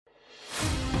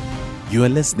You are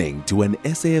listening to an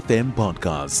SAFM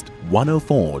podcast,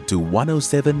 104 to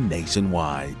 107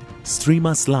 nationwide. Stream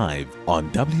us live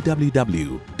on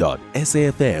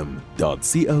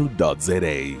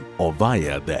www.safm.co.za or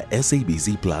via the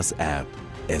SABC Plus app.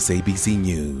 SABC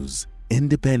News,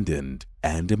 independent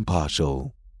and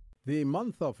impartial. The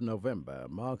month of November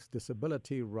marks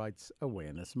Disability Rights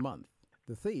Awareness Month.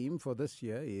 The theme for this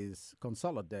year is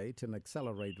Consolidate and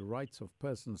Accelerate Rights of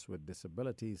Persons with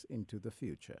Disabilities into the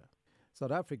Future.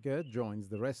 South Africa joins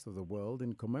the rest of the world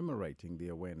in commemorating the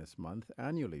Awareness Month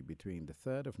annually between the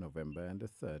 3rd of November and the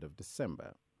 3rd of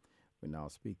December. We now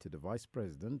speak to the Vice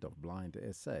President of Blind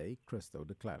SA, Christo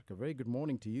de Klerk. A very good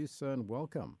morning to you, sir, and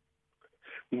welcome.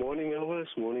 Morning, Elvis.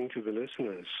 Morning to the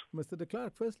listeners. Mr. de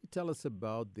Klerk, firstly tell us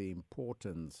about the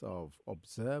importance of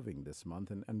observing this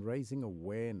month and raising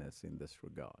awareness in this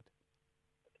regard.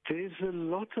 There's a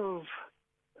lot of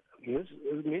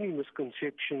many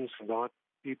misconceptions about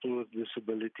people with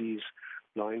disabilities,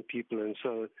 blind people,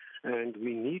 and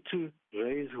we need to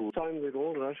raise time. We'd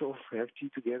all rush off, have tea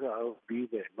together, I'll be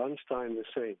there. Lunchtime the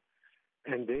same.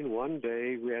 And then one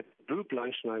day we had group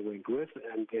lunch and I went with,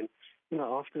 and then,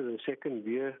 after the second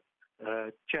beer,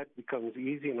 chat becomes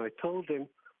easy, and I told them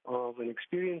of an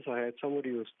experience I had.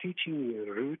 Somebody was teaching me a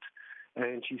route,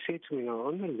 and she said to me, now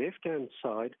on the left-hand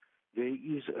side, there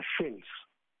is a fence,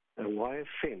 a wire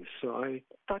fence. So I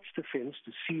touched the fence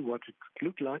to see what it could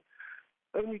look like,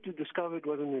 only to discover it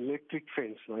was an electric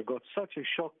fence. And I got such a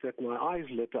shock that my eyes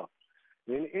lit up.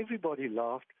 Then everybody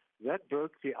laughed. That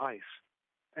broke the ice.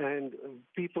 And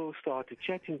people started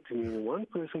chatting to me. And one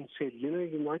person said,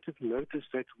 you might have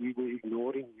noticed that we were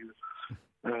ignoring you.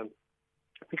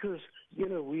 Because,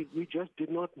 we just did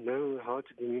not know how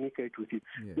to communicate with you.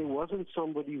 Yeah. There wasn't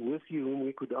somebody with you whom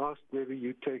we could ask whether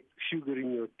you take sugar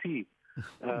in your tea.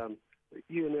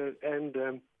 We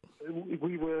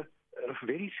were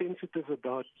very sensitive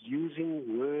about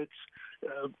using words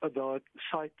about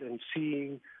sight and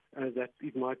seeing that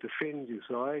it might offend you.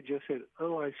 So I just said,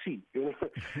 oh, I see.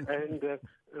 And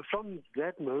from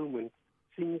that moment,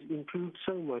 things improved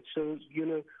so much. So,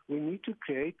 we need to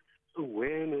create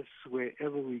awareness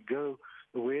wherever we go,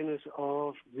 awareness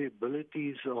of the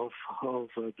abilities of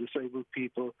disabled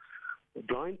people.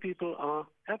 Blind people are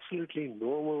absolutely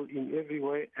normal in every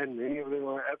way, and many of them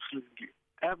are absolutely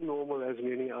abnormal as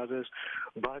many others.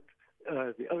 But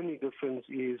the only difference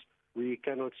is we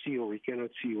cannot see or we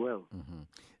cannot see well. Mm-hmm.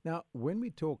 Now, when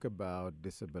we talk about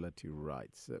disability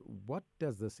rights, what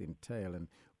does this entail? And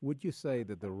would you say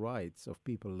that the rights of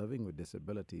people living with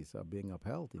disabilities are being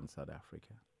upheld in South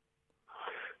Africa?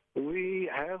 We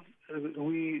have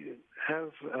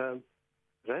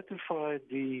ratified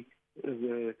the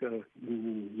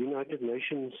United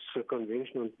Nations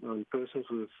Convention on Persons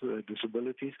with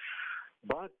Disabilities,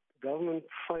 but government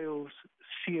fails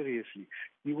seriously.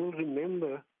 You will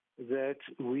remember that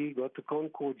we got the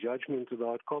Concord judgment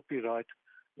about copyright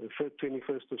the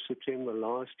 21st of September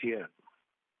last year.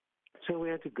 So we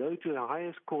had to go to the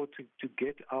highest court to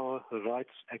get our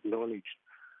rights acknowledged.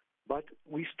 But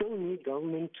we still need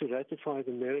government to ratify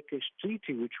the Marrakesh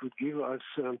Treaty, which would give us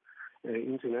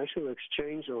international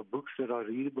exchange of books that are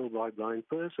readable by blind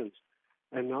persons.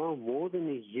 And now, more than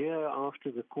a year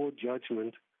after the court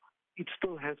judgment, it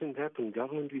still hasn't happened.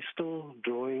 Government is still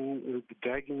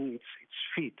dragging its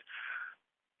feet.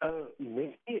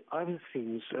 Many other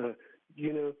things,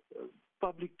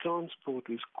 public transport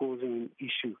is causing an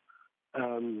issue.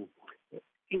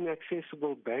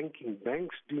 Inaccessible banking.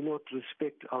 Banks do not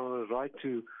respect our right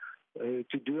to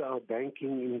do our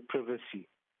banking in privacy.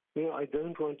 I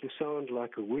don't want to sound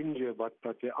like a whinger, but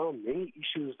there are many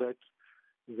issues that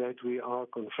we are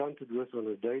confronted with on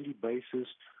a daily basis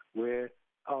where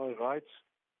our rights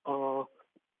are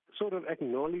sort of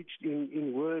acknowledged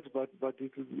in words, but they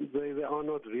are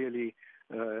not really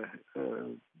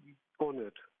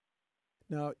honored.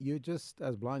 Now, you just,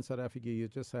 as Blind South Africa, you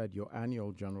just had your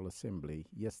annual General Assembly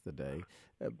yesterday.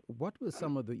 What were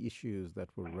some of the issues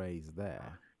that were raised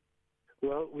there?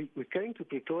 Well, we came to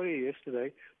Pretoria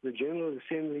yesterday. The General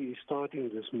Assembly is starting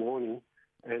this morning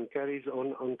and carries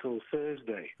on until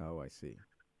Thursday. Oh, I see.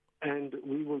 And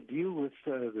we will deal with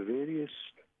the various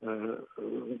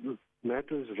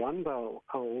matters run by our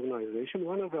organization.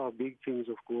 One of our big things,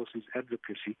 of course, is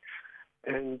advocacy.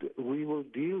 And we will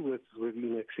deal with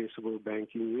inaccessible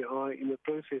banking. We are in the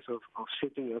process of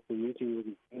setting up a meeting with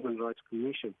the Human Rights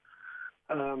Commission.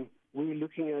 We're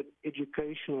looking at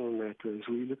educational matters.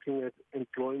 We're looking at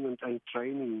employment and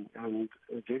training and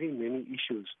very many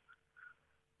issues.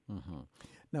 Mhm.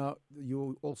 Now,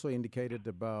 you also indicated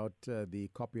about the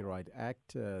Copyright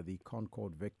Act, the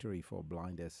Concord Victory for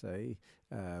Blind SA,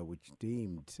 which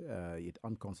deemed it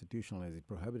unconstitutional as it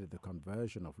prohibited the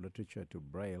conversion of literature to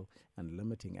Braille and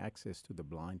limiting access to the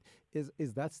blind.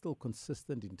 Is that still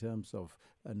consistent in terms of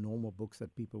normal books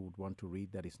that people would want to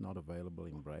read that is not available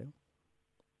in Braille?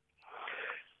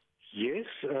 Yes,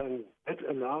 that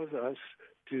allows us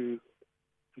to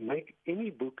make any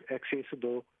book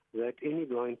accessible that any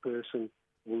blind person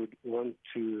would want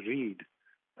to read.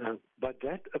 But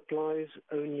that applies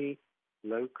only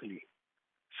locally.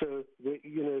 So, there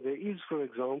is, for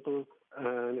example,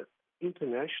 an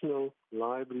international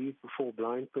library for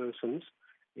blind persons.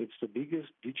 It's the biggest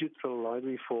digital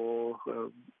library for,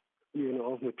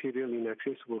 of material in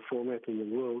accessible format in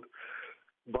the world.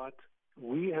 But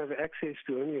we have access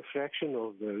to only a fraction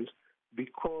of those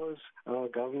because our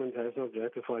government has not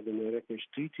ratified the Marrakesh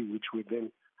Treaty, which would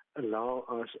then allow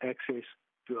us access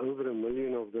to over 1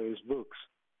 million of those books.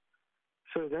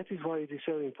 So that is why it is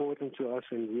so important to us,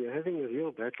 and we are having a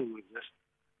real battle with this.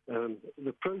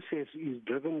 The process is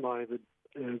driven by the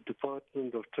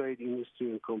Department of Trade,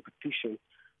 Industry and Competition.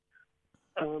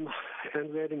 And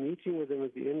we had a meeting with them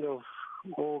at the end of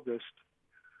August.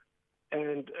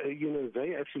 And,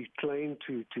 they actually claim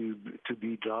to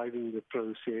be driving the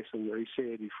process, and they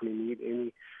said if we need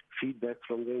any feedback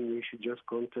from them, we should just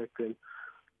contact them.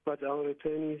 But our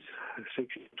attorneys,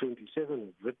 Section 27, have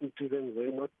written to them.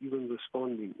 They're not even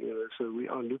responding. So we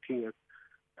are looking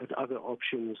at other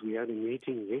options. We had a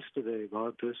meeting yesterday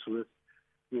about this with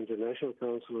the International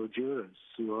Council of Jurists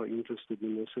who are interested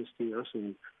in assisting us.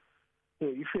 And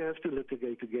if we have to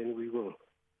litigate again, we will.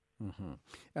 Mm-hmm.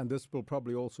 And this will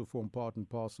probably also form part and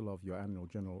parcel of your annual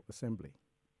General Assembly.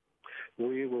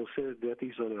 We will say that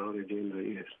is on our agenda,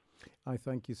 yes. I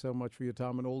thank you so much for your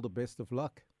time and all the best of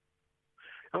luck.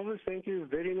 Elvis, thank you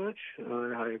very much.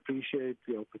 I appreciate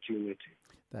the opportunity.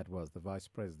 That was the Vice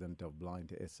President of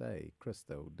Blind SA,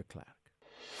 Christo de Klerk.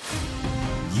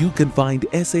 You can find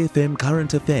SAFM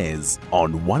Current Affairs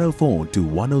on 104 to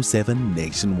 107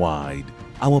 nationwide.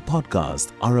 Our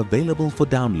podcasts are available for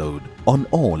download on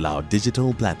all our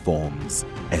digital platforms.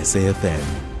 SAFM,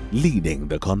 leading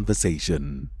the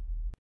conversation.